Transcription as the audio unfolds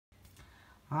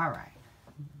All right.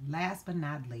 Last but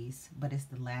not least, but it's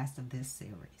the last of this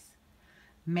series.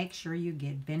 Make sure you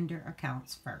get vendor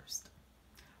accounts first.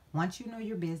 Once you know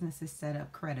your business is set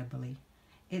up credibly,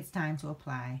 it's time to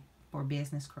apply for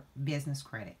business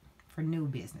credit, for new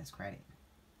business credit.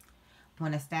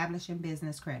 When establishing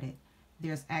business credit,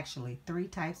 there's actually three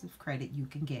types of credit you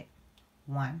can get.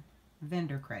 One,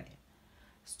 vendor credit,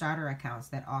 starter accounts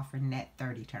that offer net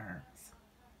 30 terms.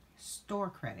 Store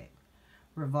credit,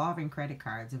 revolving credit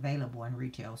cards available in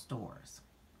retail stores.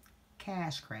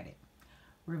 Cash credit,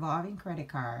 revolving credit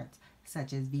cards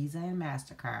such as Visa and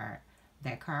MasterCard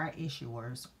that card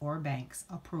issuers or banks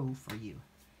approve for you.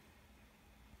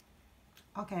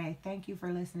 Okay, thank you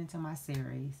for listening to my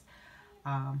series.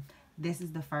 Um, this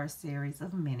is the first series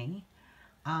of many.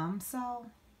 So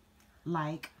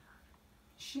like,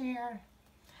 share,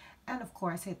 and of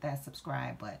course hit that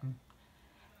subscribe button.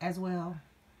 As well,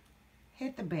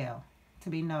 hit the bell to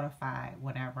be notified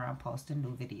whenever I'm posting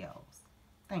new videos.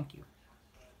 Thank you.